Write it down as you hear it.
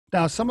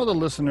Now, some of the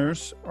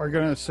listeners are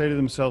going to say to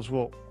themselves,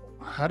 well,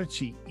 how did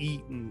she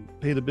eat and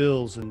pay the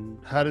bills? And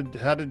how did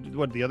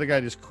the other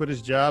guy just quit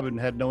his job and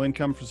had no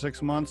income for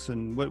 6 months?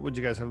 And what would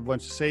you guys have, a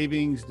bunch of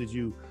savings? Did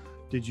you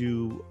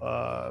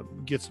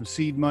get some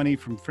seed money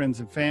from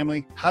friends and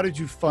family? How did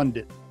you fund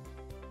it?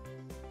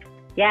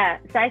 Yeah,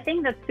 so I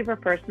think that's super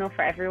personal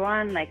for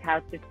everyone, like how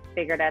to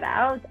figure that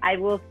out. I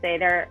will say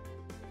there are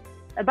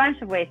a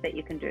bunch of ways that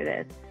you can do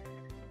this.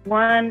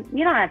 One,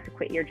 you don't have to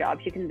quit your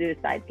jobs. You can do a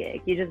side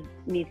gig. You just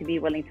need to be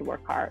willing to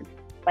work hard.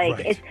 Like,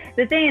 right. It's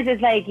the thing is,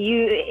 it's like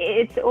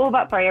it's all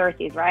about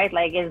priorities, right?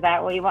 Like, is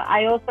that what you want?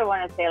 I also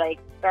want to say, like,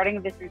 starting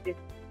a business is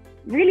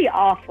really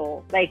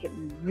awful, like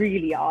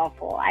really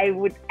awful. I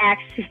would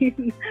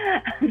actually,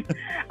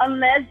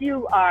 unless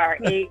you are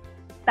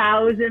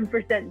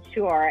 1,000%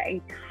 sure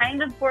and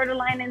kind of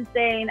borderline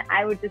insane,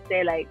 I would just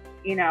say, like,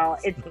 you know,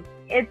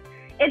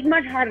 it's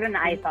much harder than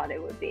I thought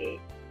it would be.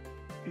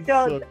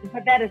 So,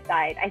 but that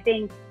aside, I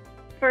think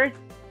first,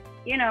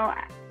 you know,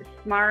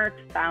 smart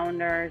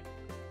founders,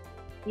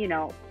 you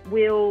know,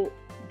 will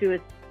do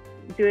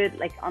it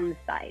like on the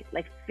side,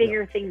 like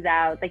figure things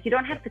out. Like, you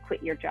don't have to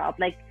quit your job,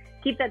 like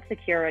keep that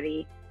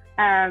security.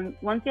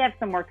 Once you have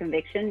some more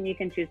conviction, you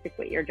can choose to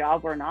quit your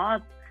job or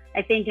not.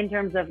 I think in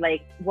terms of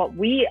like what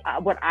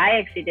I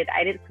actually did,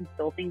 I did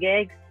consulting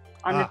gigs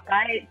on the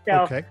side.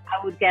 So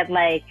I would get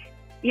like,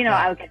 you know,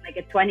 I would get like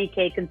a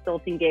 20K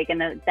consulting gig,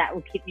 and that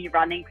would keep me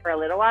running for a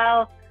little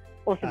while.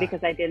 Also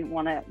because I didn't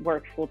want to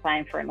work full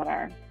time for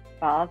another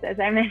boss, as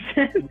I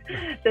mentioned.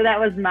 So that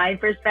was my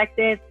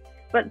perspective.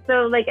 But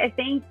so like, I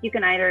think you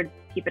can either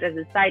keep it as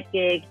a side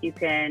gig, you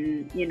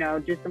can, you know,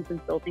 do some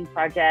consulting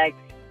projects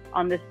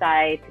on the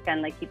side to kind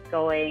of like keep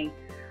going.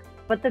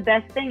 But the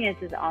best thing is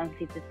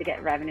honestly just to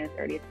get revenue as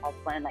early as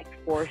possible and like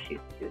force you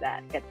to do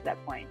that, get to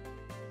that point.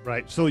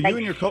 Right. So like, you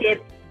and your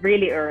ship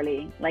really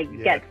early, like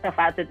get stuff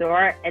out the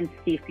door and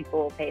see if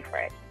people will pay for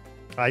it.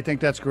 I think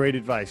that's great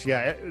advice.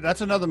 Yeah,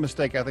 that's another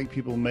mistake I think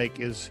people make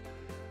is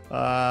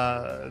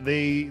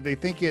they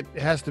think it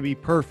has to be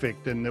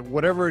perfect, and that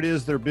whatever it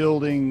is they're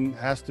building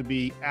has to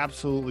be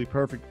absolutely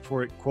perfect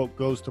before it, quote,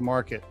 goes to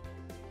market.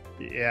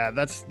 Yeah,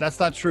 that's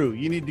not true.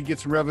 You need to get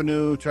some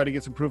revenue, try to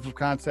get some proof of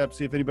concept,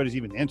 see if anybody's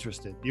even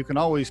interested. You can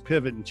always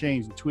pivot and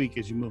change and tweak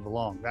as you move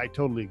along. I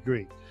totally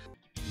agree.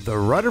 The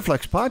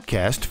Riderflex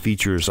podcast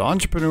features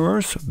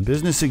entrepreneurs,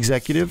 business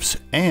executives,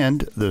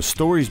 and the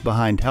stories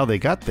behind how they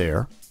got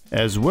there,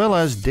 as well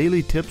as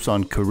daily tips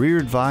on career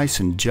advice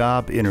and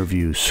job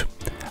interviews.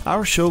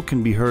 Our show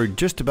can be heard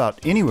just about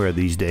anywhere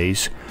these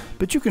days,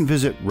 but you can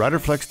visit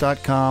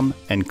riderflex.com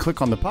and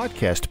click on the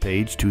podcast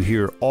page to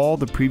hear all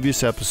the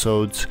previous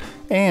episodes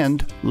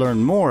and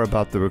learn more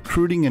about the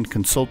recruiting and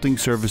consulting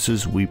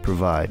services we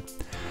provide.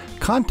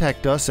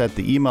 Contact us at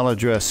the email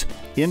address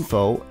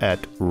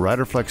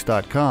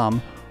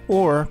info@riderflex.com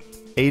or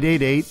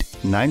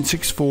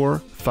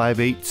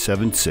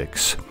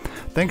 888-964-5876.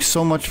 Thanks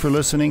so much for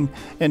listening,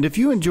 and if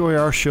you enjoy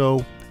our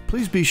show,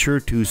 please be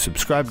sure to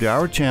subscribe to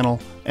our channel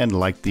and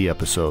like the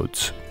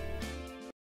episodes.